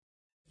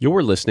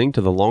You're listening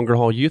to the Longer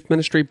Haul Youth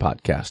Ministry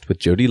Podcast with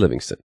Jody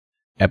Livingston,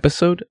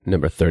 episode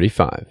number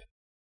 35.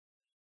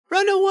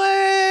 Run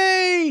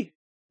away!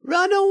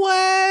 Run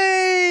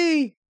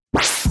away!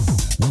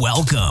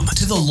 Welcome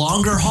to the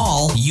Longer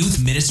Haul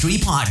Youth Ministry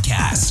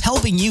Podcast,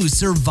 helping you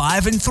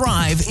survive and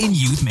thrive in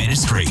youth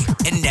ministry.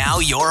 And now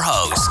your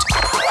host,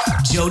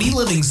 Jody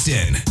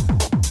Livingston.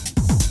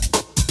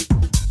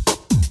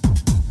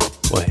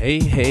 Well,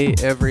 hey,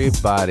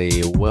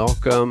 everybody.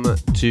 Welcome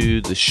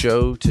to the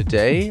show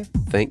today.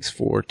 Thanks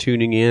for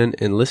tuning in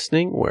and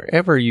listening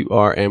wherever you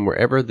are and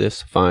wherever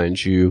this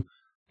finds you.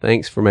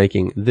 Thanks for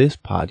making this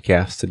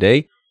podcast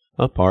today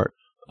a part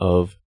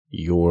of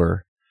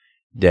your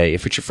day.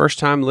 If it's your first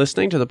time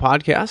listening to the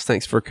podcast,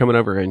 thanks for coming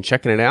over and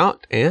checking it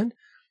out. And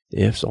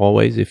as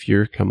always, if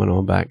you're coming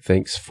on back,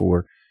 thanks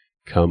for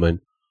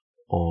coming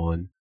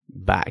on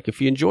back.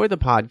 If you enjoy the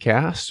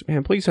podcast,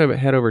 man, please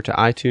head over to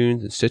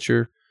iTunes and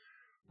Stitcher,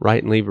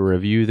 write and leave a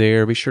review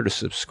there. Be sure to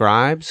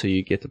subscribe so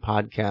you get the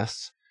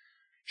podcasts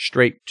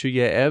straight to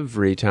you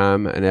every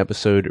time an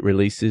episode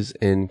releases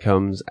and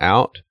comes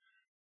out.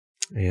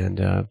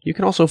 And you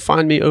can also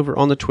find me over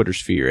on the Twitter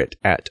sphere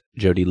at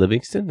Jody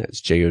Livingston. That's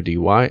Jody.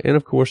 And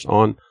of course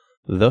on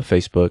the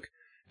Facebook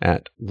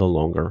at The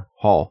Longer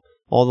Haul.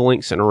 All the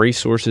links and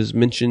resources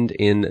mentioned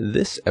in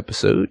this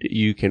episode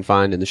you can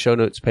find in the show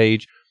notes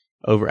page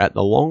over at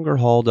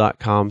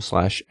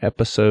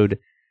thelongerhaul.com/episode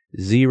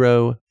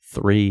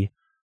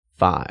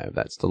 035.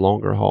 That's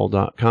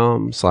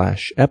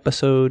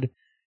thelongerhaul.com/episode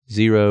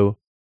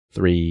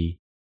 035.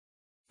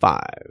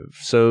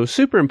 So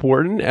super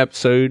important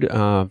episode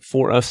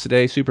for us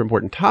today, super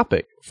important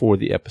topic for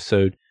the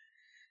episode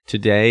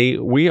today.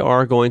 We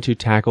are going to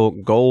tackle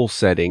goal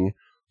setting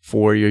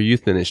for your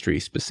youth ministry,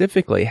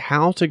 specifically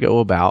how to go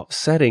about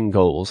setting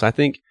goals. I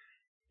think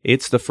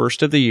it's the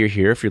first of the year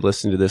here if you're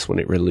listening to this when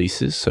it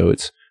releases. So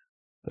it's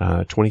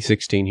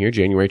 2016 here,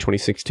 January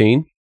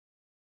 2016.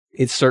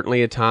 It's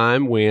certainly a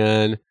time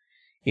when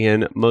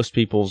in most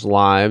people's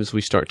lives we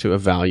start to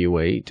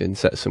evaluate and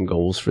set some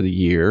goals for the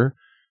year,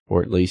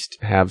 or at least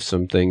have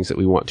some things that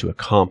we want to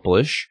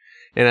accomplish.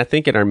 And I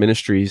think in our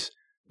ministries,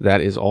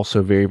 that is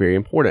also very, very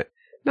important.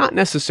 Not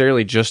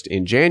necessarily just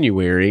in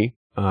January.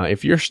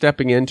 If you're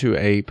stepping into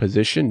a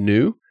position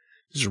new,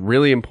 it's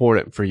really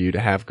important for you to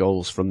have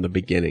goals from the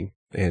beginning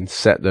and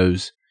set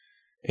those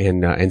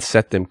and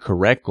set them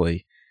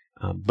correctly.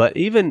 But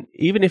even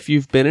if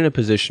you've been in a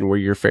position where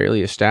you're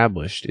fairly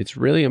established, it's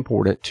really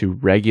important to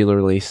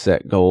regularly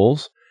set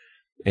goals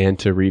and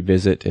to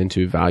revisit and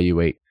to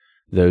evaluate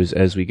those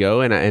as we go.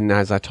 And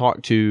as I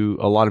talk to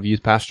a lot of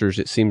youth pastors,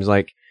 it seems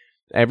like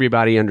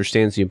everybody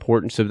understands the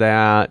importance of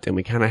that. And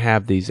we kind of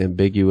have these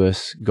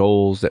ambiguous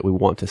goals that we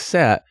want to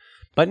set,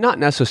 but not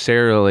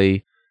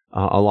necessarily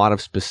a lot of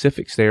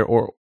specifics there,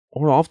 or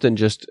often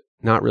just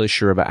not really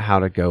sure about how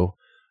to go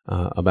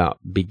about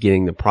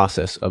beginning the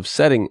process of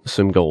setting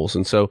some goals.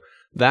 And so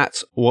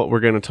that's what we're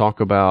going to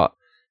talk about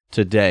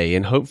today.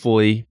 And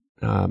hopefully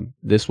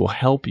this will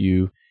help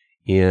you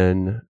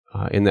in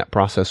that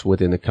process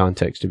within the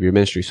context of your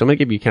ministry. So I'm going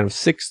to give you kind of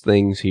 6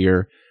 things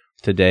here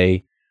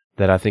today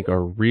that I think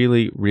are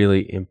really,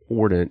 really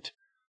important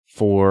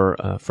for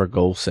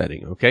goal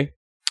setting. Okay.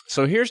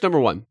 So here's number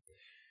 1.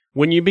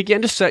 When you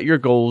begin to set your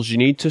goals, you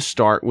need to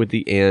start with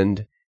the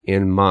end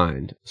in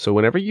mind. So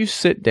whenever you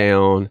sit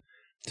down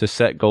to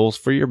set goals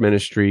for your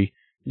ministry,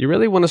 you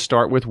really want to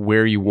start with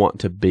where you want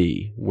to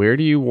be. Where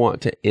do you want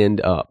to end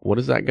up? What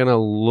is that going to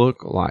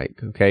look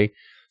like? Okay.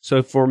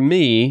 So for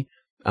me,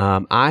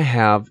 I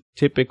have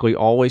typically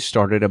always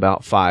started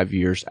about 5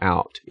 years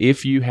out.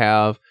 If you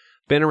have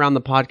been around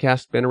the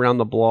podcast, been around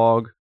the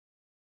blog,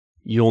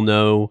 you'll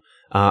know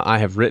I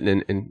have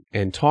written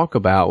and talk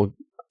about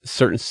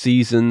certain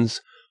seasons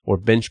or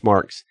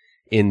benchmarks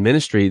in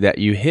ministry that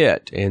you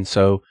hit. And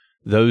so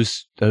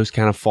those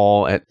kind of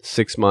fall at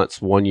 6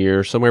 months, 1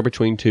 year, somewhere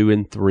between 2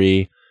 and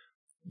 3,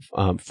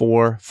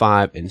 4,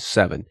 5, and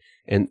 7.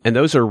 And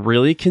those are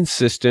really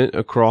consistent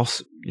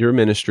across your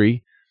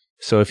ministry.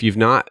 So if you've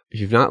not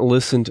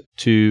listened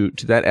to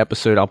that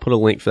episode, I'll put a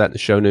link for that in the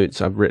show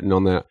notes. I've written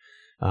on that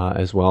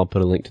as well. I'll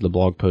put a link to the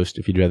blog post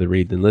if you'd rather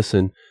read than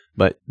listen.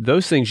 But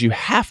those things you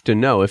have to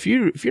know. If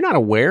you're not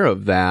aware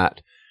of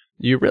that,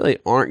 you really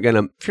aren't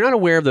gonna. If you're not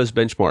aware of those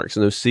benchmarks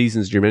and those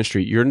seasons in your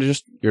ministry, you're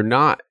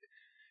not.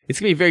 It's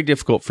gonna be very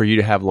difficult for you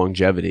to have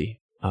longevity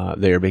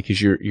there,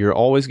 because you're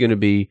always going to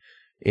be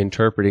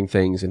interpreting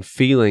things and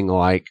feeling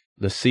like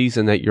the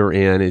season that you're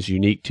in is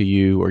unique to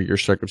you or your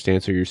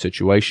circumstance or your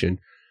situation.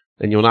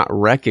 And you'll not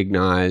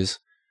recognize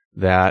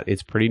that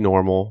it's pretty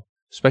normal,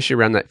 especially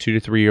around that 2 to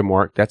 3 year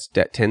mark.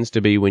 That tends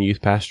to be when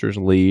youth pastors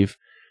leave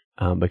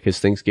because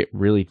things get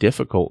really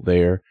difficult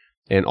there.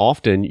 And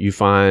often you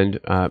find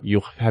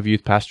you'll have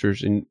youth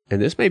pastors, and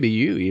this may be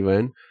you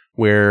even,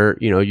 where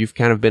you've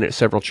kind of been at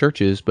several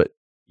churches, but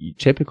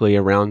typically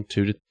around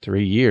 2 to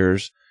 3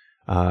 years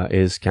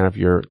is kind of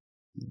your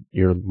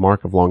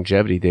mark of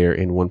longevity there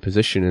in one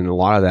position. And a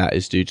lot of that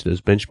is due to those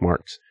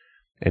benchmarks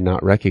and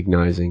not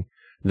recognizing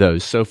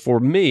those. So for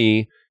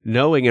me,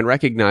 knowing and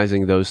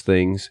recognizing those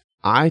things,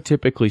 I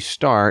typically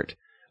start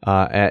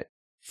at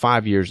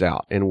 5 years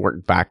out and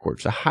work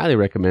backwards. I highly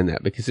recommend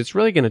that because it's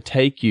really going to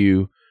take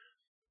you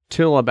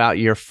till about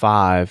year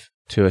 5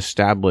 to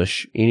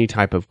establish any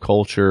type of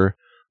culture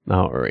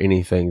or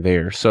anything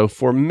there. So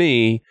for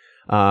me,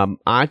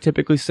 I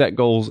typically set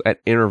goals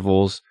at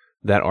intervals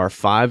that are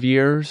 5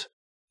 years,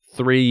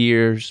 3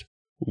 years,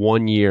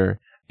 1 year,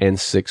 and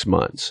 6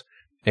 months.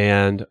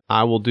 And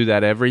I will do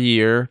that every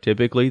year.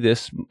 Typically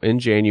in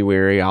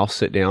January, I'll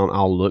sit down,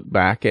 I'll look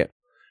back at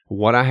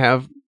what I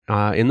have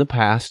in the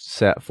past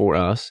set for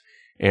us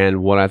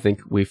and what I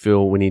think we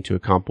feel we need to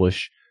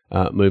accomplish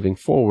moving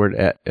forward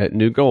at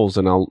new goals.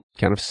 And I'll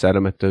kind of set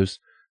them at those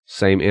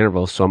same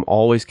intervals. So I'm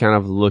always kind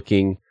of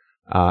looking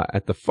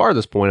at the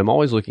farthest point, I'm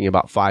always looking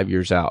about 5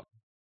 years out.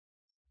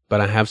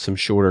 But I have some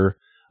shorter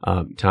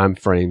time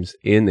frames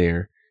in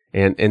there.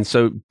 And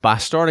so by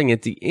starting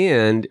at the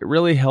end, it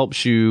really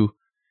helps you.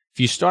 If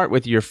you start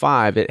with year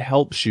 5, it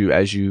helps you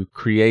as you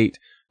create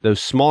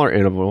those smaller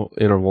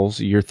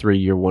intervals, year 3,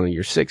 year 1, and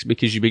year 6,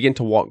 because you begin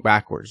to walk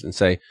backwards and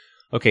say,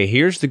 okay,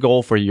 here's the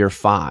goal for year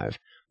 5.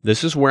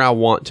 This is where I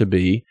want to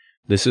be.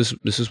 This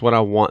is what I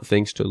want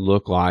things to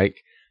look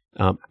like.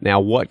 Now,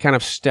 what kind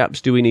of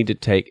steps do we need to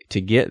take to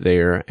get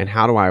there, and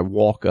how do I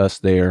walk us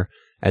there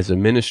as a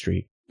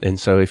ministry? And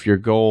so if your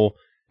goal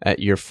at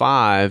year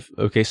 5,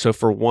 okay, so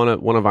for one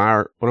of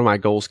my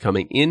goals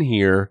coming in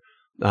here,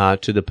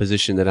 to the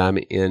position that I'm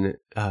in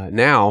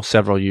now,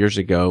 several years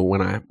ago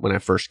when I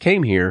first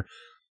came here,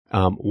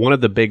 one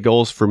of the big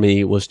goals for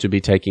me was to be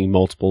taking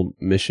multiple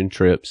mission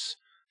trips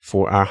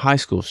for our high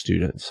school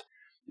students.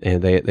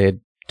 And they had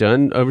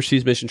done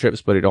overseas mission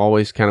trips, but it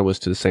always kind of was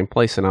to the same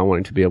place, and I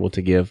wanted to be able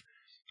to give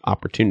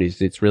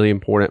opportunities. It's really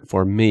important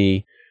for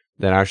me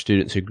that our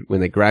students, when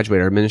they graduate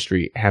our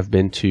ministry, have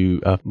been to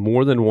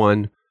more than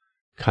one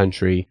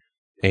country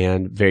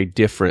and very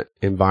different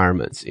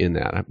environments in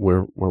that.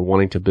 We're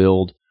wanting to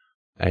build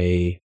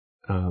a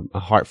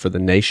heart for the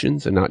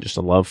nations and not just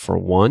a love for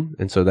one.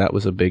 And so that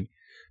was a big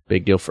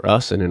deal for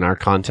us. And in our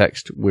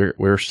context,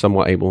 we're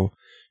somewhat able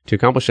to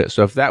accomplish that.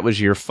 So if that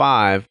was year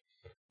 5,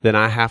 then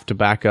I have to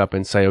back up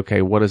and say,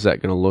 okay, what is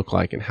that going to look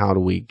like, and how do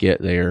we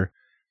get there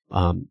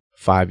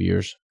 5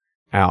 years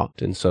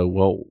out? And so,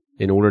 well,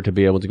 in order to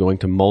be able to go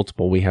into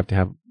multiple, we have to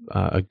have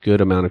a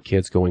good amount of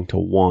kids going to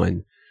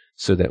one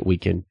so that we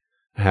can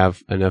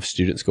have enough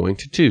students going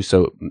to 2.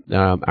 So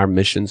our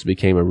missions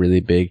became a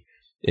really big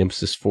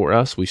emphasis for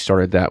us. We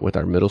started that with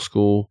our middle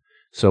school.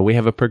 So we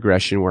have a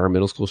progression where our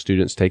middle school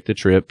students take a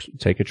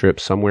trip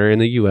somewhere in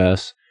the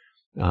U.S.,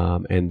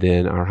 and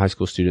then our high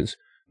school students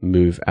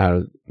move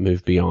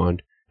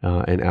beyond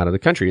and out of the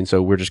country. And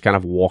so we're just kind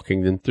of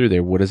walking them through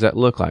there. What does that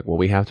look like? Well,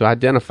 we have to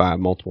identify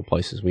multiple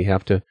places. We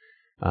have to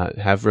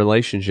have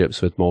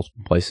relationships with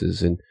multiple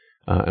places and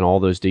all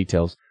those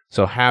details.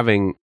 So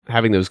having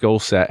those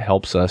goals set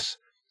helps us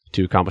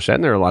to accomplish that.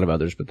 And there are a lot of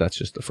others, but that's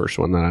just the first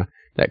one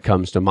that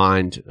comes to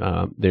mind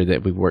there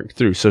that we've worked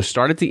through. So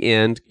start at the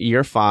end,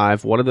 year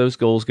 5. What are those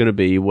goals going to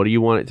be? What do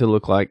you want it to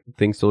look like,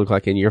 things to look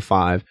like in year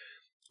 5?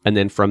 And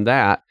then from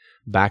that,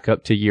 back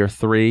up to year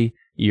 3,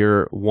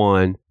 year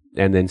 1,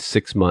 and then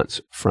 6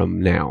 months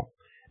from now.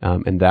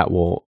 And that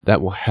will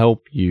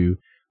help you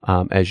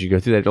as you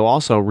go through that. It'll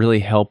also really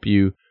help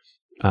you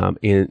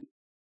in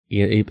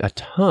a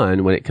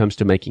ton when it comes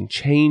to making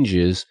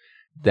changes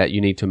that you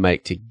need to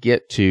make to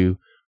get to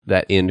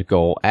that end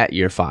goal at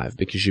year 5,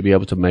 because you'll be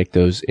able to make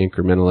those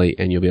incrementally,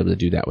 and you'll be able to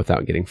do that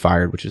without getting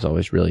fired, which is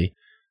always really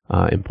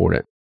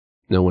important.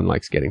 No one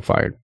likes getting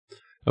fired.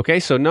 Okay,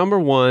 so number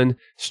 1,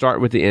 start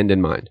with the end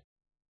in mind.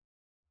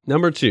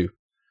 Number 2,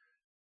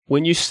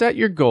 when you set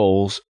your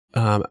goals,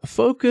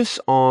 focus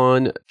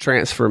on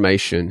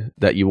transformation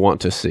that you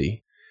want to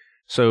see.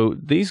 So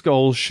these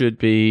goals should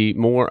be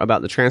more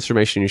about the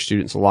transformation in your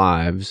students'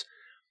 lives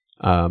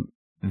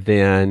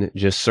than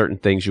just certain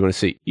things you want to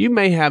see. You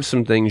may have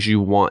some things you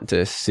want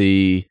to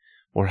see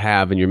or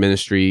have in your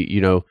ministry.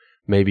 You know,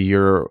 maybe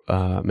you're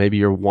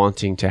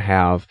wanting to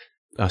have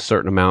a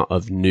certain amount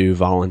of new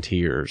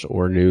volunteers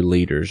or new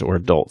leaders or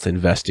adults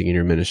investing in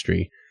your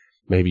ministry.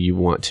 Maybe you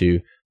want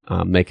to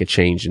make a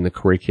change in the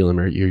curriculum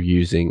you're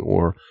using,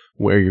 or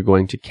where you're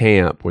going to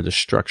camp, or the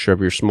structure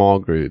of your small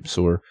groups,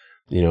 or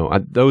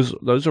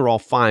those are all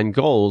fine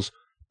goals,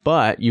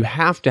 but you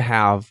have to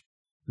have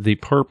the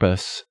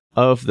purpose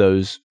of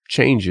those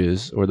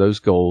changes or those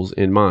goals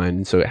in mind.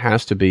 And so it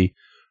has to be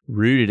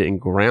rooted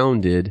and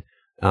grounded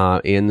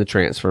in the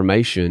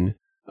transformation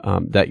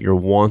that you're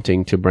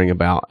wanting to bring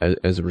about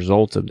as a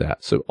result of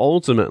that. So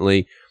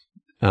ultimately,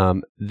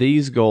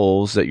 these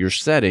goals that you're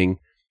setting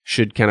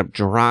should kind of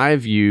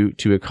drive you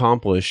to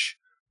accomplish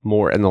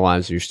more in the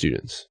lives of your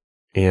students.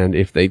 And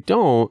if they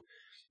don't,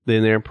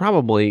 then they're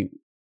probably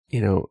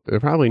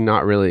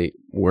not really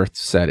worth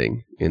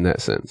setting in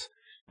that sense.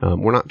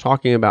 We're not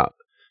talking about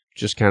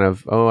just kind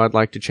of, I'd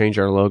like to change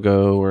our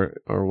logo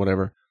or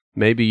whatever.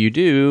 Maybe you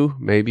do.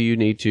 Maybe you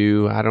need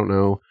to. I don't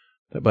know.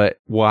 But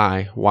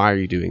why? Why are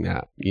you doing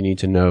that? You need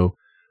to know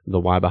the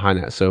why behind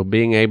that. So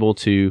being able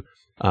to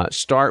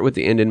start with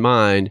the end in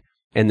mind,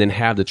 and then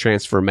have the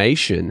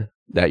transformation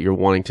that you're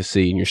wanting to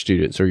see in your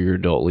students or your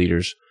adult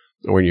leaders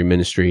or in your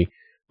ministry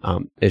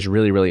is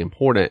really, really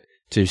important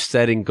to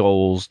setting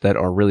goals that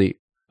are really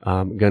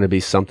going to be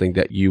something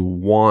that you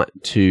want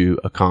to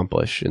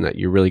accomplish and that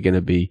you're really going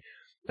to be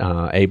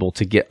able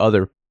to get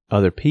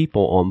other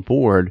people on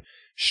board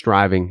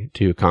striving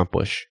to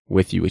accomplish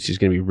with you, which is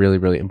going to be really,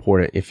 really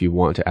important if you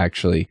want to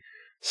actually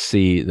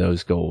see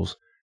those goals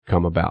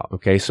come about.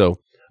 Okay, so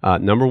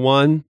number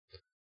 1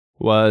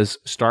 was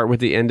start with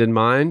the end in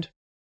mind.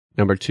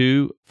 Number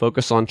 2,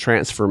 focus on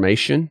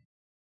transformation.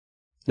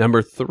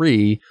 Number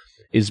 3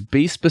 is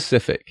be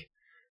specific.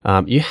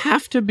 You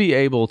have to be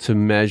able to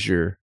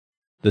measure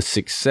the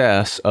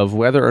success of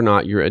whether or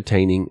not you're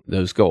attaining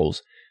those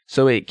goals.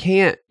 So it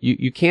can't,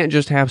 you can't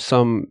just have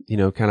some,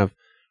 kind of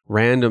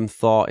random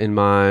thought in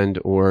mind,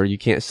 or you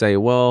can't say,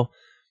 well,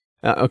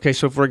 okay,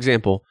 so for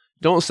example,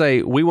 don't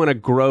say we want to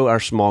grow our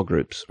small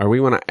groups, or we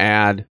want to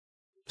add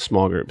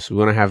small groups. We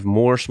want to have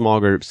more small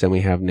groups than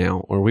we have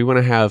now, or we want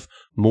to have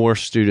more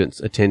students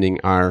attending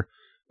our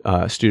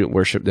student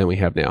worship than we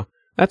have now.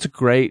 That's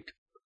great.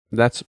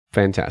 That's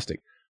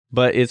fantastic.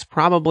 But it's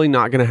probably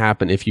not going to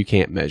happen if you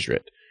can't measure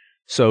it.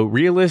 So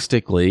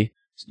realistically,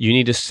 you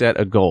need to set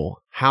a goal.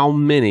 How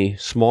many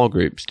small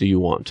groups do you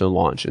want to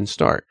launch and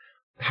start?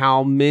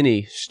 How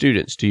many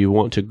students do you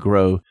want to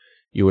grow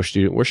your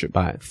student worship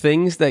by?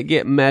 Things that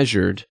get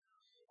measured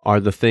are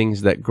the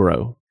things that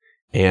grow.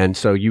 And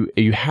so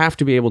you have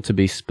to be able to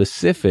be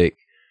specific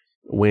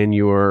when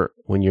you're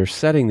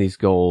setting these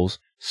goals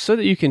so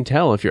that you can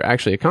tell if you're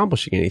actually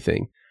accomplishing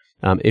anything.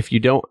 If you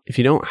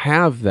don't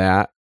have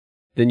that,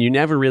 then you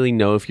never really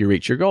know if you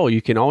reach your goal.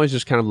 You can always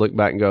just kind of look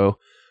back and go,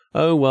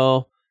 oh,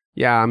 well,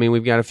 yeah, I mean,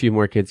 we've got a few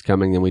more kids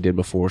coming than we did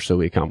before, so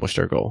we accomplished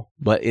our goal.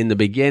 But in the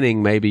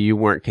beginning, maybe you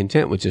weren't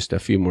content with just a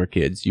few more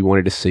kids. You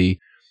wanted to see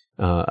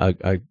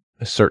a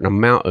certain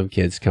amount of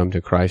kids come to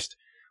Christ,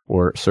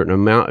 or a certain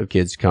amount of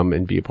kids come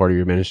and be a part of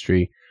your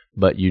ministry,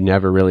 but you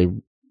never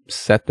really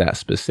set that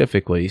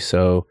specifically.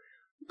 So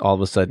all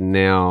of a sudden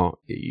now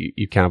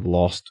you kind of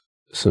lost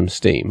some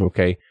steam,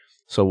 okay?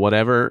 So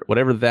whatever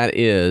that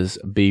is,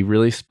 be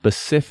really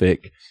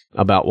specific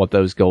about what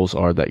those goals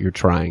are that you're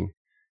trying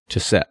to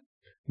set.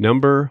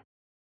 Number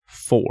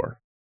 4,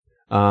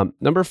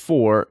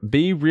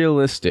 be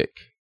realistic.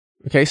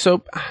 Okay,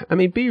 so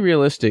be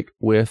realistic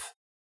with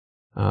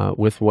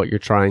what you're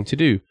trying to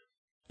do.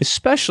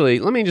 Especially,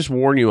 let me just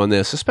warn you on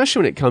this,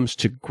 especially when it comes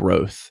to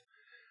growth.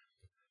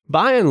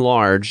 By and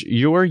large,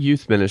 your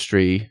youth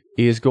ministry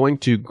is going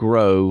to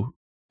grow,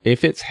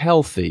 if it's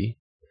healthy,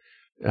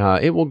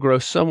 it will grow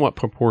somewhat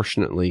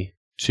proportionately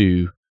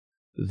to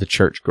the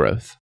church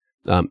growth.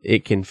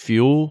 It can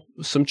fuel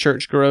some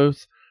church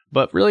growth,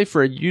 but really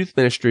for a youth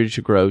ministry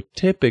to grow,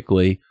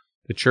 typically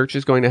the church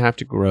is going to have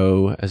to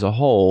grow as a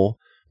whole.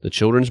 The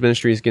children's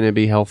ministry is going to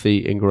be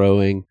healthy and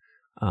growing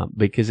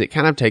because it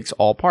kind of takes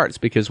all parts,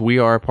 because we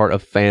are a part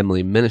of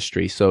family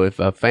ministry. So if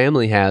a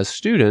family has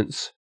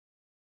students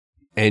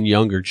and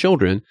younger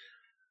children,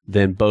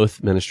 then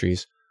both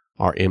ministries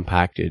are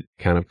impacted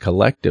kind of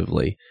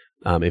collectively.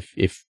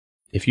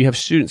 If you have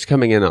students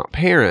coming in, not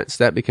parents,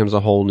 that becomes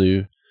a whole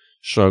new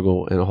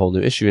struggle and a whole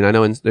new issue. And I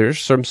know there's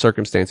some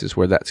circumstances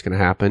where that's going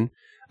to happen,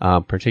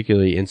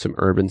 particularly in some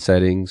urban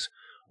settings,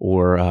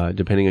 or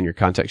depending on your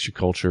context, your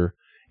culture,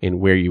 and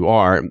where you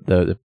are.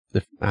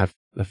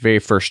 The very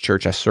first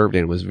church I served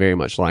in was very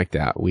much like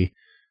that. We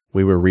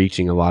were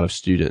reaching a lot of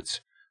students,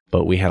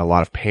 but we had a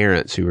lot of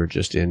parents who were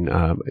just in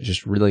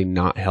just really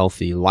not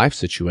healthy life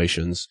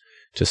situations,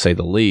 to say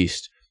the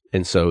least.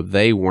 And so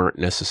they weren't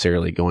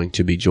necessarily going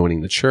to be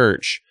joining the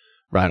church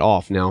right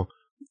off. Now,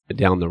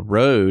 down the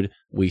road,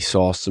 we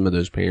saw some of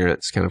those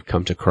parents kind of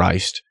come to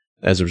Christ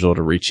as a result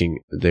of reaching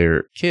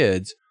their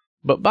kids.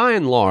 But by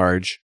and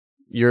large,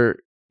 your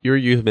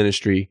youth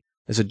ministry,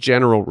 as a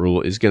general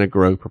rule, is going to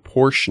grow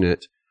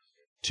proportionate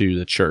to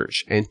the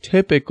church. And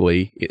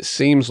typically, it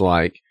seems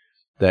like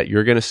that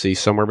you're going to see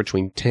somewhere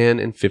between 10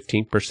 and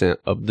 15%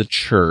 of the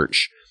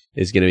church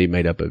is going to be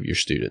made up of your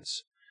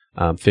students.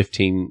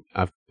 15,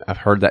 I've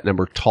heard that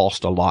number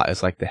tossed a lot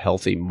as like the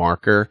healthy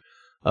marker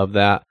of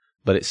that,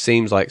 but it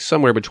seems like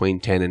somewhere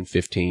between 10 and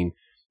 15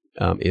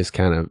 is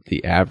kind of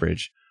the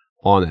average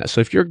on that.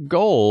 So if your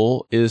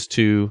goal is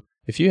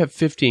if you have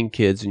 15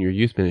 kids in your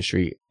youth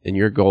ministry and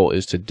your goal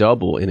is to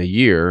double in a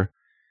year,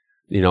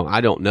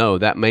 I don't know,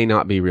 that may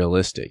not be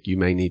realistic. You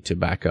may need to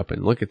back up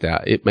and look at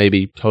that. It may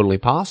be totally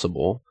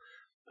possible,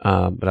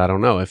 but I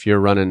don't know. If you're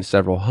running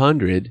several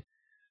hundred,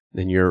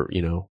 then you're,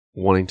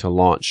 wanting to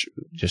launch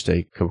just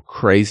a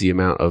crazy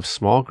amount of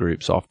small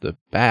groups off the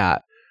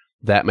bat,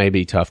 that may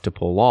be tough to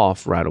pull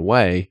off right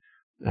away.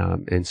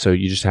 And so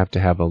you just have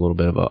to have a little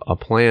bit of a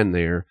plan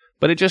there,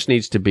 but it just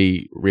needs to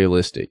be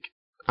realistic.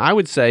 I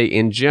would say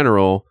in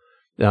general,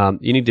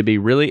 you need to be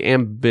really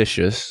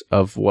ambitious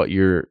of what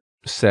you're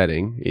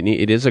setting.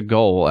 It is a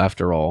goal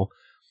after all,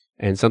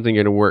 and something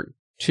you're going to work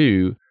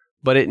to,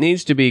 but it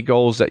needs to be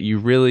goals that you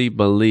really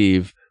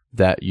believe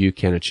that you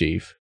can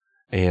achieve.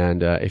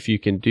 And if you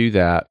can do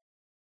that,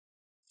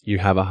 you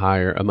have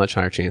a much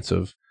higher chance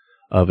of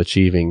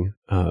achieving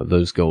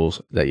those goals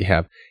that you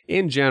have.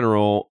 In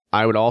general,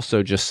 I would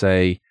also just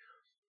say,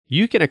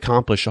 you can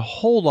accomplish a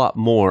whole lot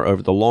more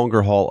over the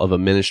longer haul of a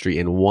ministry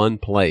in one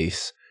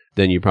place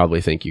than you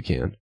probably think you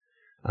can.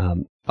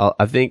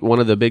 I think one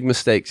of the big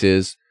mistakes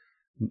is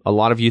a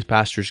lot of youth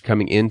pastors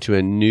coming into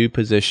a new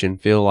position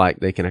feel like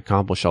they can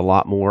accomplish a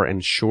lot more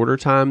in shorter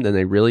time than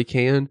they really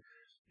can,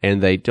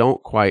 and they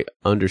don't quite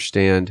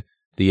understand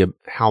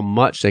how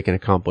much they can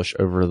accomplish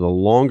over the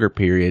longer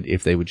period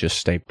if they would just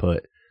stay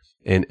put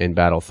and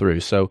battle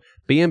through. So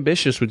be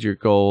ambitious with your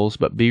goals,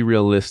 but be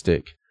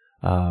realistic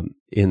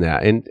in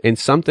that. And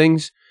some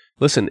things,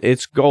 listen,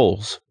 it's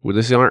goals. Well,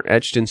 these aren't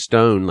etched in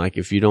stone. Like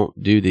if you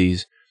don't do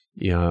these,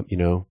 you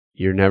know,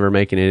 you're never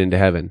making it into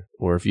heaven.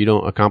 Or if you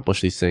don't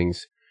accomplish these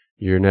things,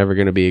 you're never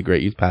going to be a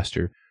great youth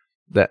pastor.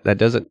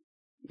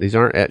 These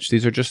aren't etched.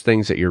 These are just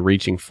things that you're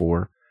reaching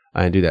for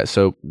and do that.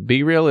 So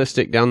be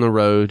realistic down the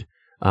road.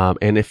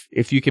 And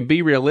if you can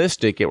be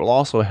realistic, it will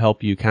also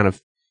help you kind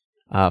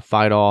of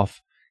fight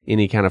off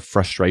any kind of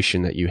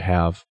frustration that you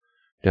have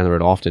down the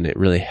road. Often it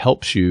really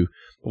helps you.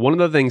 One of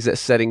the things that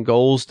setting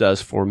goals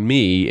does for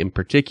me in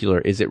particular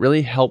is it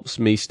really helps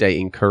me stay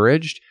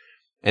encouraged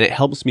and it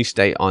helps me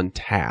stay on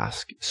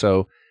task.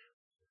 So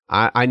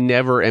I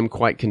never am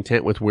quite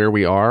content with where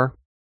we are.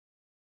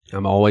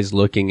 I'm always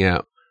looking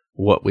at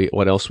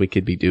what else we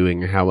could be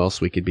doing or how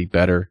else we could be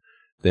better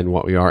than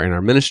what we are in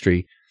our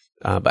ministry.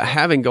 But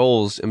having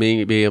goals, I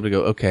mean, being able to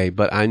go, okay,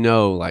 but I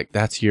know like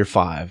that's year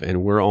 5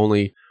 and we're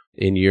only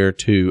in year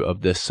 2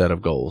 of this set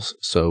of goals.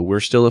 So we're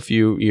still a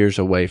few years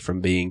away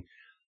from being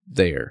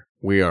there.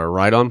 We are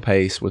right on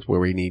pace with where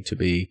we need to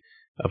be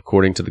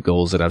according to the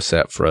goals that I've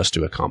set for us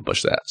to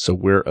accomplish that. So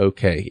we're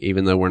okay.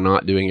 Even though we're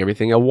not doing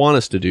everything I want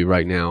us to do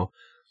right now,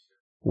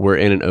 we're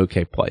in an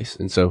okay place.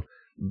 And so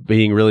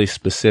being really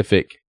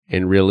specific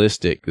and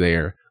realistic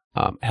there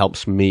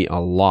helps me a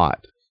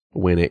lot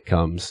when it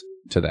comes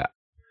to that.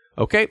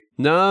 Okay,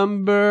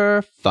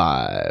 number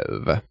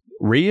 5,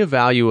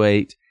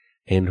 reevaluate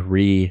and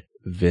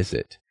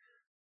revisit.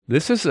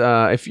 This is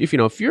if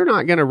you're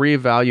not going to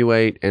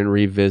reevaluate and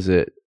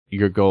revisit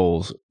your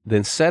goals,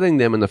 then setting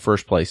them in the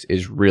first place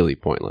is really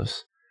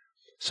pointless.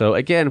 So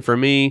again, for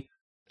me,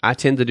 I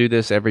tend to do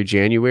this every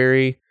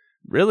January.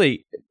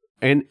 Really,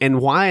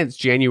 and why it's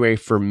January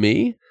for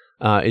me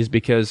is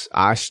because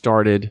I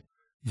started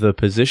the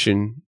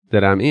position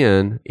that I'm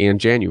in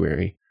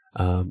January.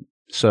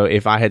 So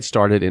if I had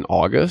started in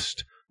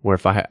August, or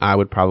if I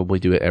would probably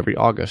do it every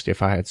August.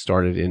 If I had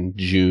started in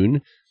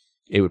June,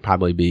 it would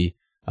probably be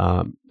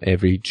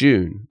every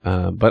June.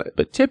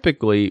 But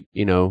typically,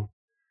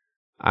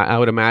 I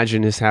would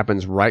imagine this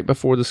happens right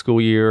before the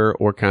school year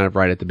or kind of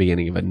right at the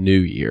beginning of a new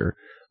year,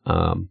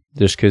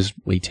 just because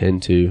we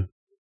tend to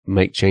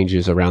make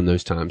changes around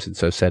those times. And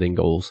so setting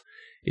goals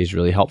is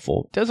really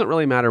helpful. It doesn't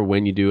really matter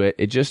when you do it.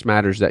 It just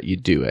matters that you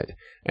do it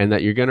and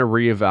that you're going to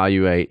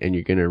reevaluate and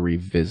you're going to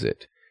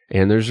revisit.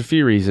 And there's a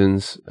few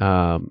reasons,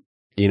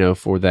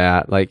 for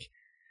that. Like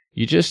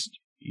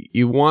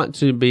you want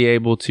to be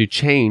able to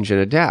change and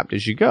adapt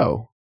as you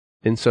go.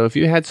 And so if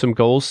you had some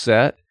goals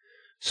set,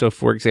 so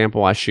for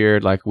example, I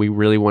shared like we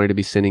really wanted to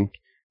be sending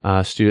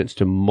students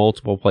to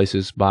multiple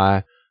places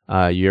by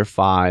year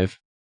 5.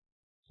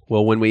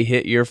 Well, when we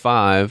hit year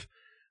 5,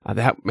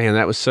 that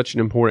was such an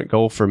important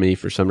goal for me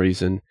for some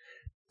reason.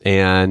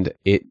 And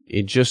it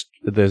just,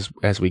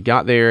 as we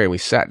got there and we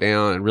sat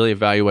down and really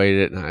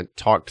evaluated it, and I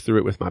talked through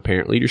it with my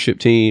parent leadership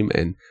team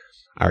and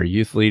our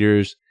youth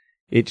leaders,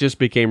 it just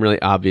became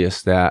really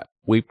obvious that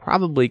we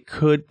probably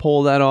could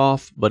pull that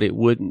off, but it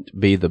wouldn't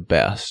be the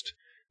best.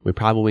 We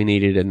probably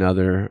needed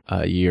another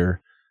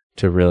year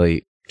to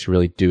really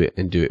do it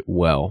and do it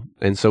well.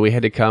 And so we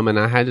had to come and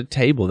I had to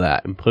table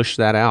that and push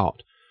that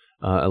out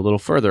a little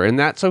further. And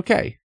that's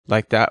okay.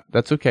 Like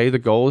that's okay. The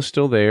goal is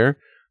still there.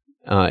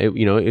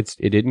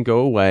 It didn't go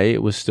away.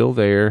 It was still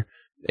there,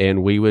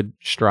 and we would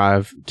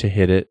strive to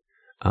hit it,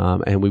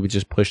 and we would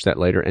just push that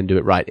later and do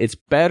it right. It's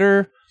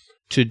better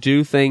to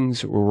do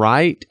things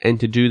right and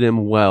to do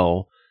them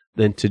well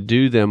than to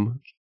do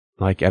them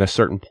like at a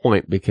certain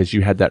point because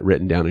you had that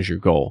written down as your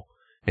goal,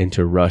 and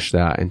to rush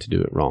that and to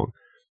do it wrong.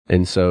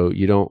 And so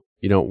you don't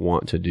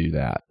want to do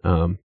that.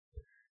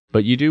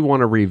 But you do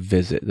want to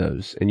revisit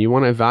those, and you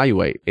want to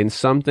evaluate. In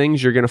some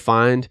things, you're going to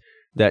find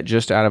that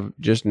just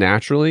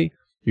naturally,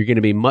 you're going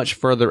to be much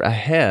further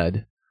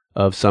ahead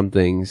of some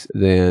things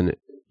than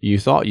you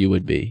thought you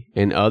would be.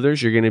 And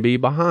others, you're going to be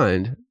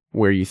behind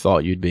where you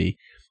thought you'd be.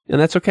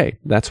 And that's okay.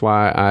 That's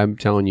why I'm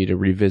telling you to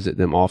revisit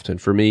them often.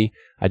 For me,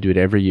 I do it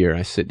every year.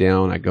 I sit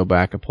down, I go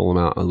back, I pull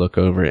them out, I look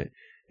over it,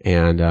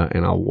 and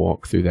I'll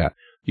walk through that.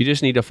 You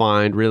just need to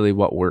find really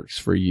what works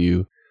for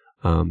you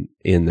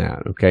in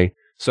that, okay?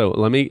 So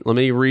let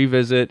me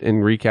revisit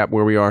and recap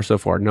where we are so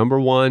far. Number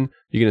 1,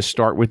 you're going to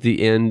start with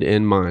the end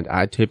in mind.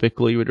 I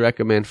typically would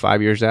recommend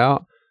 5 years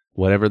out.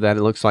 Whatever that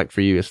looks like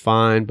for you is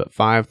fine, but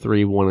 5,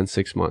 3, 1, and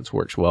 6 months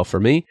works well for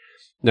me.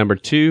 Number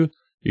 2,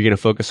 you're going to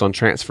focus on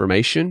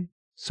transformation.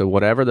 So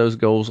whatever those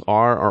goals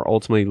are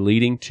ultimately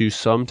leading to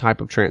some type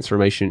of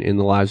transformation in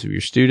the lives of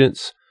your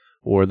students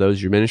or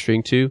those you're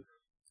ministering to.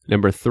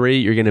 Number 3,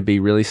 you're going to be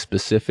really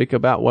specific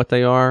about what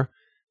they are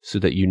so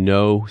that you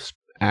know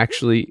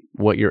actually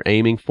what you're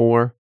aiming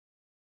for.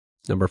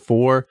 Number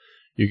 4,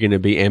 you're going to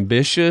be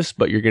ambitious,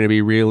 but you're going to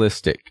be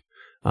realistic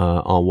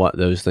on what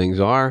those things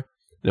are.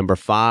 Number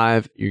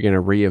 5, you're going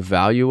to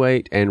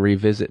reevaluate and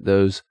revisit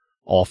those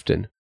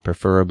often,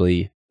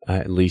 preferably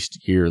at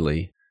least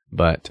yearly,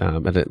 but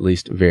at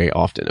least very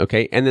often.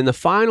 Okay. And then the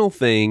final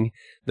thing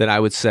that I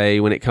would say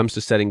when it comes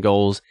to setting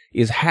goals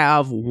is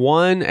have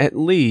at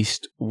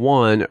least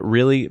one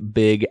really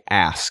big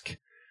ask.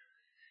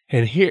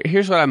 And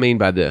here's what I mean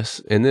by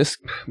this. And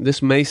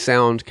this may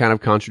sound kind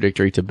of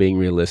contradictory to being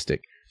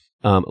realistic.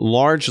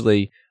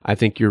 Largely, I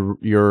think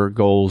your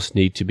goals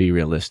need to be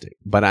realistic.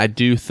 But I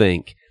do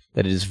think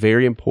that it is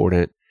very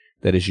important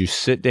that as you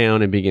sit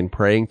down and begin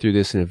praying through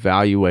this and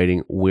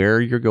evaluating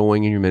where you're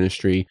going in your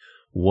ministry,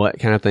 what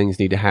kind of things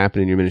need to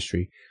happen in your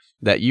ministry,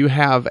 that you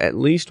have at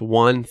least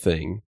one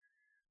thing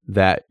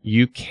that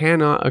you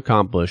cannot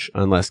accomplish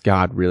unless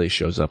God really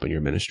shows up in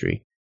your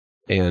ministry.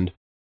 And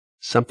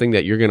something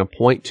that you're going to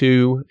point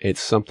to.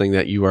 It's something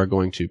that you are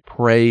going to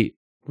pray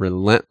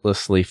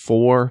relentlessly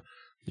for.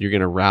 You're going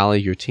to rally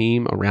your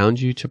team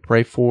around you to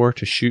pray for,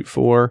 to shoot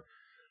for,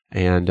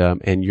 and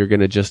you're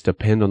going to just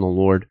depend on the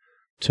Lord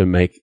to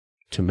make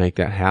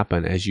that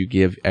happen as you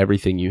give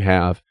everything you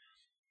have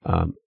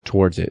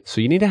towards it. So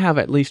you need to have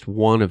at least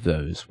one of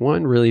those,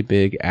 one really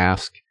big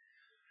ask.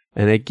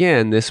 And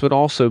again, this would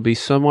also be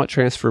somewhat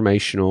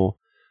transformational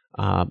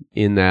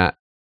in that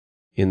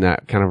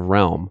kind of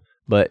realm.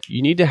 But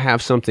you need to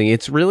have something.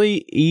 It's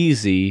really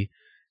easy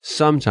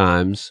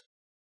sometimes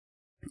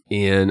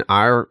in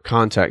our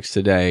context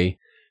today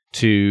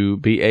to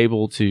be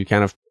able to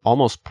kind of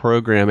almost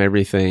program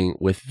everything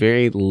with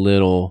very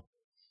little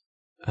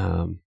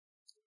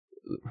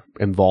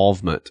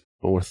involvement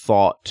or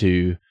thought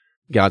to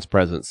God's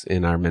presence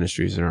in our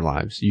ministries and our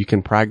lives. You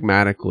can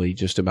pragmatically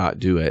just about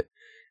do it.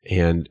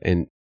 And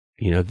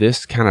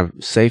this kind of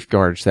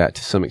safeguards that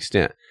to some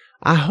extent.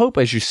 I hope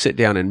as you sit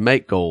down and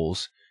make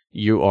goals,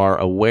 you are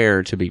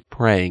aware to be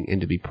praying and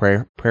to be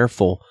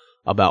prayerful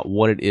about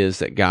what it is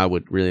that God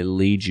would really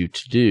lead you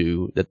to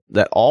do,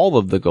 that all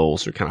of the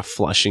goals are kind of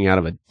flushing out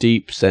of a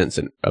deep sense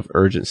of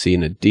urgency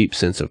and a deep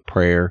sense of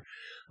prayer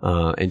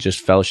and just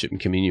fellowship and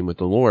communion with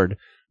the Lord,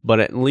 but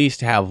at least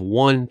have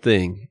one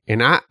thing.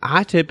 And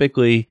I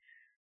typically,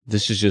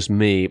 this is just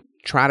me,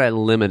 try to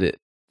limit it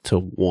to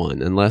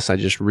one, unless I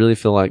just really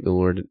feel like the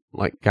Lord,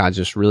 like God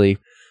just really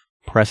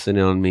pressing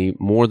on me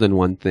more than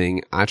one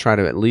thing. I try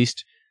to at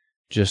least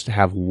just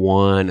have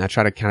one. I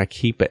try to kind of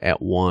keep it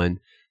at one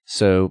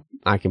so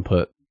I can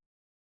put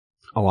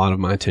a lot of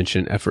my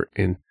attention, effort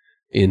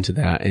into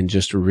that and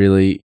just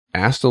really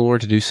ask the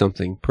Lord to do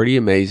something pretty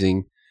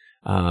amazing.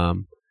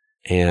 And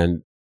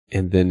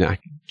then I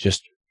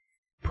just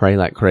pray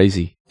like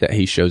crazy that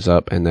He shows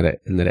up and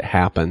that it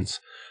happens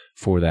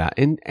for that.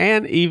 And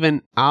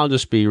even, I'll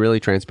just be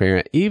really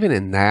transparent, even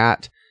in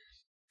that,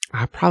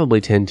 I probably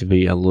tend to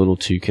be a little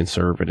too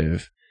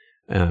conservative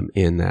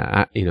in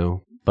that,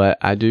 but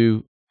I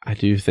do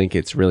think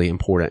it's really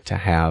important to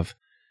have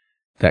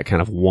that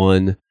kind of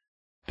one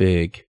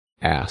big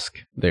ask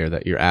there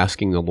that you're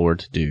asking the Lord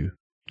to do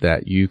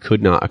that you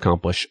could not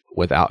accomplish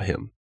without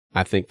Him.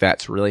 I think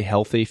that's really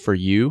healthy for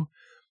you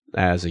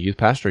as a youth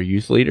pastor,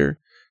 youth leader,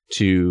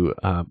 to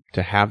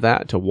have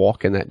that, to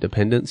walk in that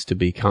dependence, to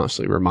be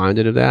constantly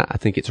reminded of that. I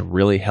think it's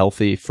really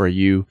healthy for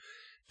you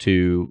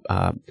to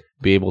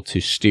be able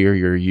to steer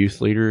your youth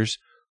leaders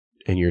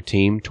and your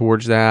team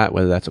towards that,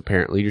 whether that's a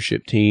parent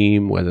leadership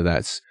team, whether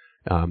that's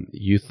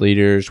youth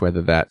leaders,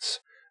 whether that's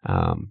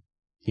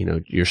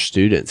your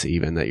students,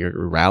 even that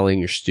you're rallying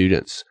your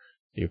students,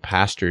 your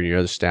pastor and your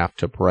other staff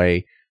to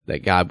pray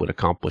that God would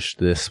accomplish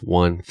this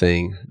one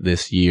thing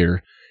this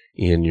year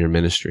in your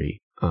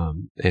ministry.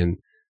 And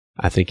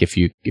I think if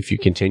you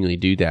continually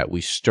do that,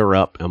 we stir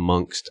up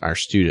amongst our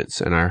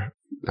students and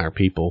our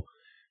people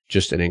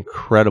just an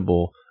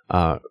incredible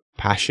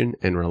passion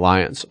and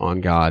reliance on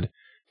God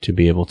to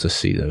be able to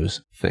see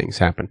those things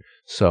happen.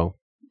 So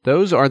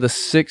those are the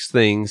 6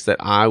 things that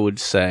I would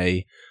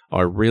say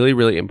are really,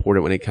 really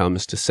important when it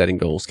comes to setting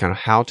goals, kind of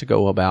how to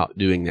go about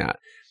doing that.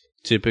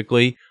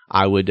 Typically,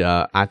 I'd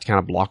kind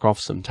of block off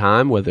some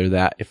time, whether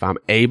that if I'm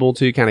able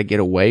to kind of get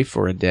away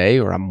for a day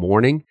or a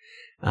morning,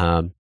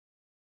 and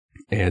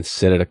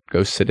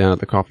go sit down at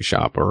the coffee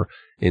shop, or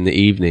in the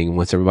evening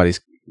once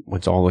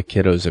all the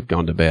kiddos have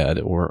gone to bed,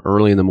 or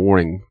early in the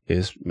morning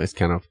is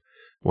kind of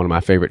one of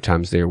my favorite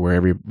times there,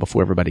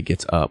 before everybody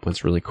gets up, when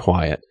it's really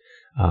quiet.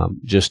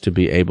 Just to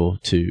be able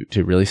to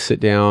really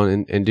sit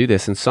down and do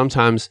this. And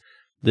sometimes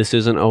this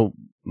isn't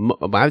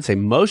I would say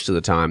most of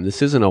the time,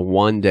 this isn't a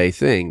one-day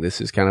thing. This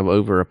is kind of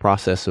over a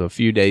process of a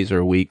few days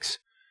or weeks,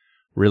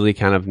 really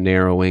kind of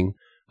narrowing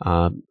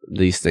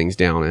these things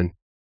down and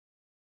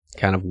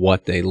kind of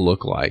what they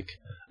look like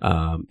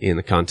in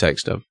the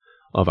context of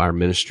our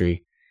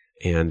ministry.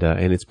 And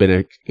it's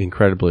been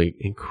incredibly,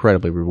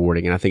 incredibly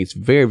rewarding. And I think it's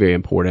very, very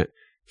important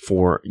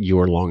for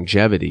your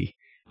longevity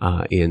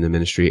in the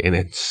ministry, and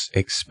it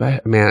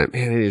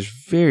is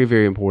very,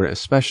 very important,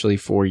 especially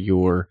for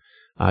your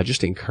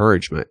just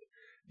encouragement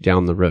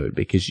down the road,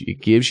 because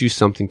it gives you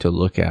something to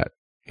look at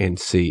and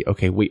see,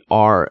 okay, we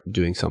are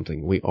doing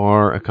something. We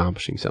are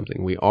accomplishing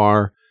something. We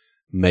are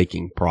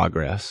making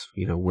progress.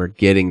 We're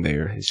getting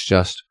there. It's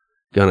just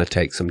going to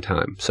take some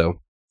time. So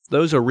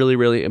those are really,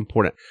 really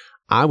important.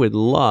 I would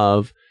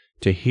love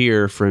to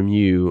hear from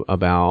you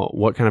about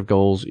what kind of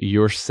goals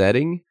you're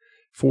setting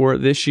for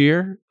this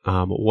year,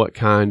 what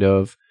kind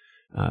of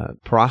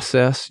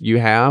process you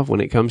have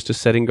when it comes to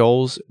setting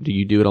goals. Do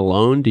you do it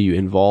alone? Do you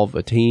involve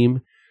a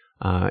team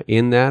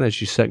in that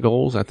as you set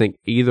goals? I think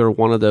either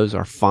one of those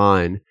are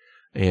fine,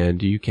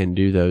 and you can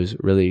do those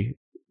really,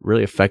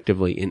 really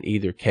effectively in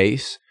either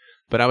case.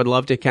 But I would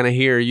love to kind of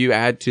hear you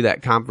add to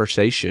that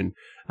conversation.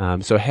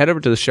 So head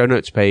over to the show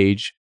notes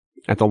page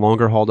at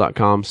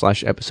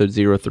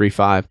thelongerhaul.com/episode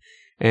 035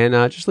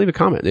 and just leave a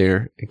comment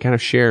there and kind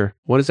of share,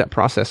 what does that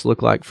process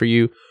look like for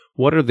you?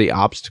 What are the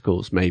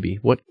obstacles maybe?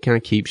 What kind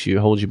of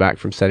holds you back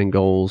from setting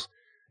goals?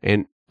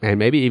 And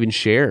maybe even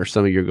share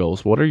some of your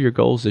goals. What are your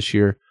goals this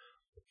year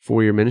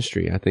for your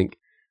ministry? I think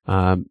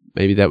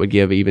maybe that would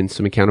give even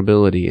some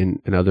accountability,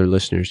 and other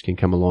listeners can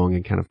come along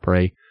and kind of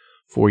pray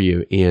for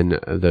you in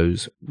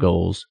those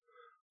goals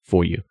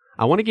for you.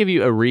 I want to give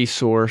you a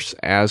resource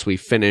as we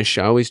finish.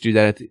 I always do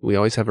that. We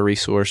always have a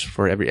resource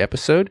for every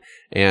episode,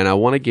 and I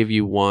want to give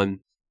you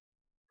one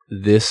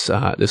this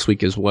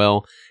week as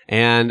well.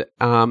 And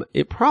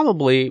it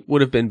probably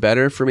would have been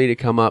better for me to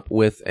come up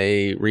with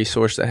a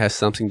resource that has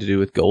something to do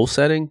with goal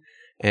setting,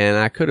 and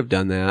I could have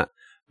done that.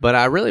 But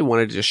I really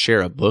wanted to just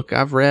share a book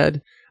I've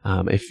read.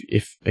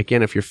 If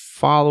you're a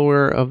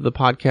follower of the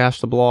podcast,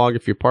 the blog,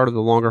 if you're part of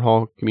the Longer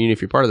Haul community,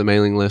 if you're part of the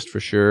mailing list, for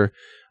sure.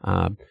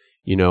 I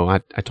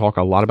talk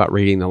a lot about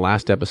reading. The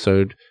last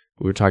episode,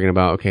 we were talking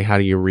about, okay, how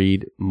do you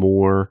read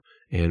more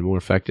and more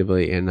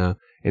effectively?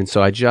 And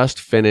so I just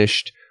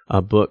finished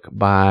a book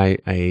by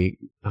a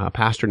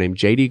pastor named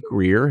J.D.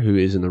 Greer, who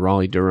is in the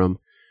Raleigh-Durham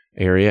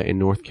area in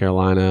North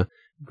Carolina.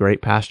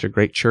 Great pastor,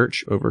 great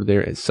church over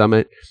there at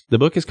Summit. The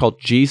book is called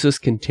Jesus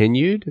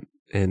Continued,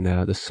 and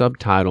the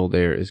subtitle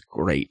there is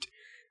great.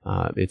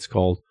 It's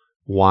called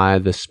Why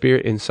the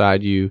Spirit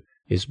Inside You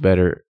is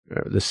Better.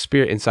 The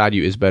Spirit inside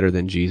you is better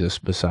than Jesus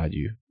beside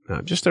you.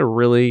 Just a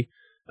really,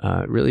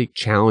 really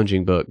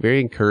challenging book, very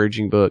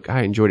encouraging book.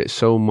 I enjoyed it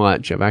so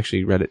much. I've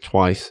actually read it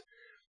twice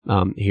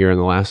here in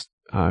the last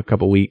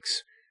couple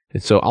weeks,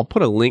 and so I'll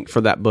put a link for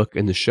that book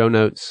in the show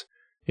notes.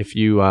 If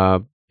you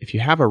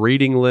have a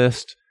reading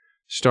list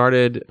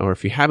started, or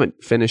if you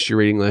haven't finished your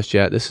reading list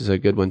yet, this is a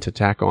good one to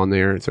tack on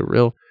there. It's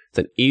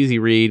an easy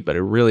read, but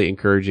a really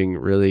encouraging,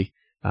 really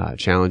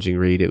challenging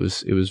read. It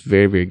was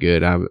very, very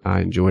good.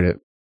 I enjoyed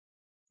it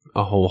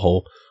a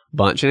whole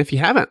bunch. And if you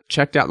haven't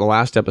checked out the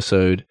last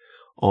episode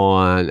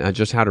on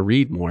just how to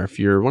read more, if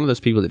you're one of those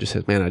people that just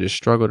says, man, I just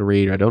struggle to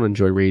read, or I don't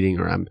enjoy reading,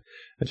 or I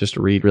just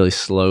read really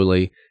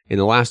slowly. In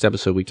the last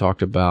episode, we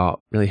talked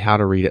about really how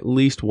to read at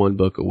least one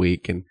book a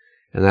week, and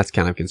that's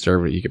kind of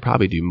conservative. You could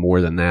probably do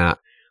more than that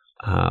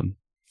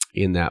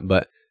in that,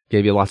 but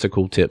gave you lots of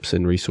cool tips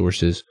and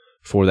resources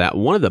for that.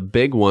 One of the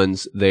big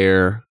ones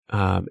there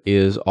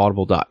is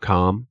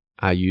audible.com.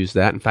 I use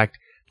that. In fact,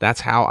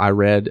 that's how I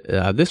read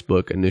this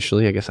book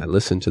initially. I guess I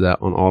listened to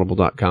that on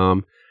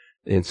audible.com.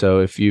 And so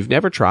if you've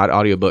never tried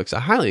audiobooks, I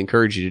highly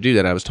encourage you to do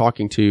that. I was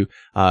talking to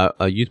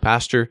a youth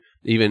pastor.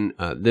 Even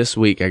this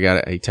week, I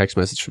got a text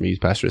message from a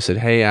youth pastor that said,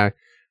 hey, I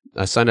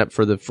signed up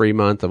for the free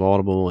month of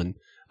Audible and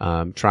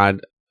tried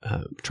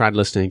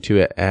listening to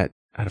it at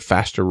a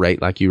faster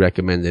rate like you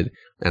recommended.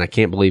 And I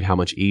can't believe how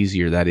much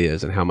easier that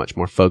is, and how much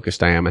more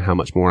focused I am, and how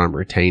much more I'm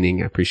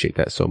retaining. I appreciate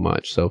that so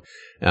much. So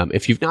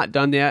if you've not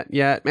done that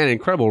yet, man,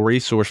 incredible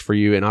resource for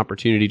you, an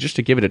opportunity just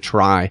to give it a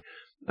try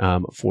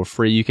for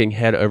free. You can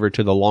head over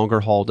to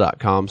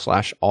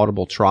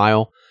thelongerhaul.com/audible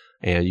trial,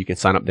 and you can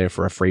sign up there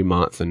for a free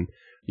month, and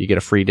you get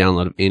a free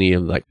download of any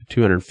of like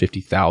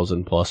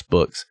 250,000 plus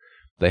books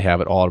they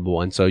have at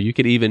Audible. And so you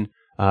could even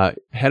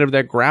head over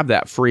there, grab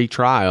that free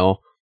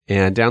trial,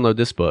 and download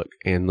this book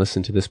and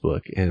listen to this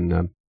book.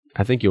 And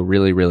I think you'll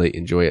really, really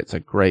enjoy it. It's a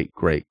great,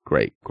 great,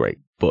 great, great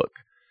book.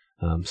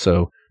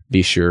 So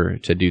be sure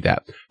to do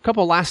that. A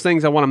couple last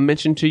things I want to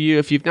mention to you.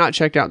 If you've not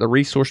checked out the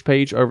resource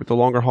page over at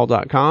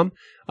thelongerhaul.com,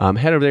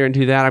 head over there and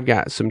do that. I've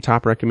got some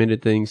top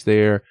recommended things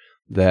there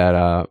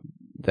that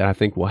I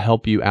think will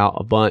help you out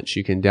a bunch.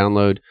 You can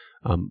download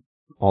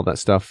all that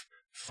stuff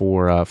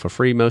for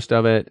free, most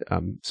of it.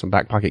 Some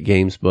Back Pocket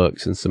Games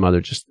books and some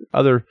other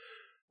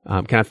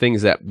kind of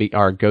things that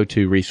are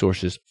go-to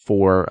resources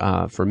for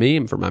me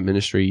and for my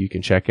ministry. You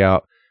can check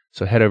out.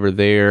 So head over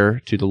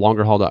there to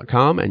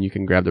thelongerhaul.com and you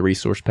can grab the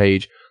resource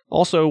page.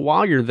 Also,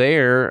 while you're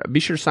there, be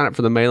sure to sign up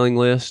for the mailing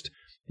list.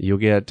 You'll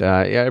get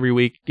every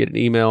week get an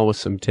email with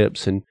some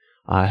tips and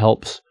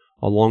helps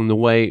along the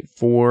way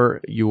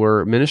for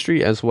your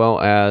ministry, as well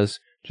as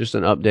just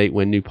an update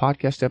when new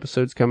podcast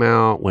episodes come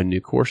out, when new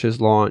courses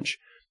launch.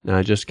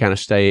 Just kind of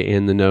stay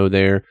in the know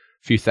there. A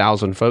few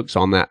thousand folks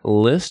on that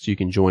list. You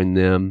can join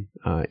them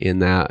in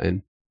that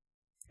and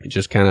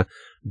just kind of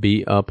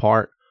be a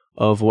part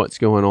of what's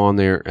going on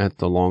there at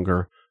the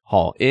Longer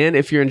Haul. And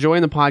if you're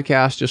enjoying the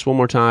podcast, just one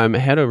more time,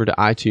 head over to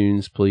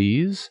iTunes,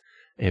 please,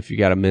 if you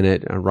got a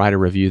minute, write a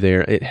review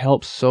there. It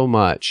helps so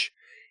much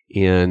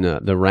in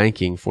the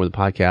ranking for the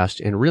podcast,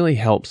 and really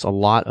helps a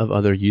lot of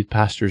other youth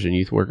pastors and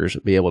youth workers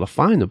be able to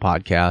find the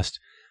podcast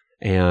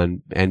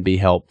and be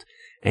helped.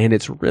 And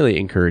it's really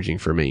encouraging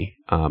for me,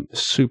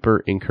 super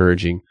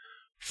encouraging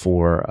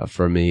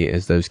for me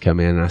as those come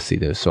in and I see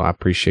those. So I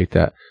appreciate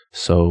that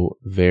so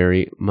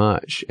very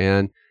much.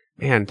 And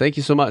man, thank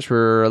you so much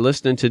for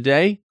listening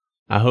today.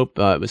 I hope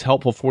it was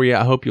helpful for you.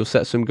 I hope you'll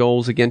set some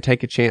goals. Again,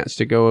 take a chance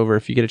to go over,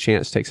 if you get a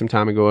chance, take some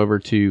time and go over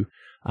to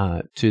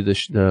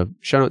the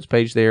show notes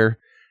page there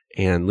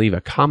and leave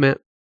a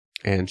comment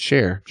and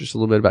share just a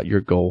little bit about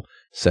your goal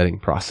setting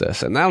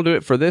process. And that'll do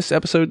it for this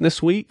episode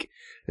this week.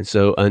 And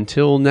so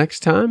until next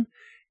time,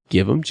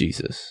 give them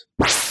Jesus.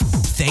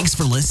 Thanks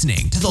for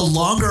listening to the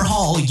Longer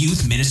Haul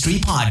Youth Ministry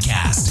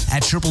Podcast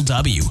at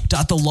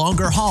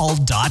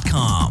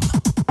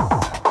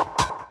www.thelongerhaul.com.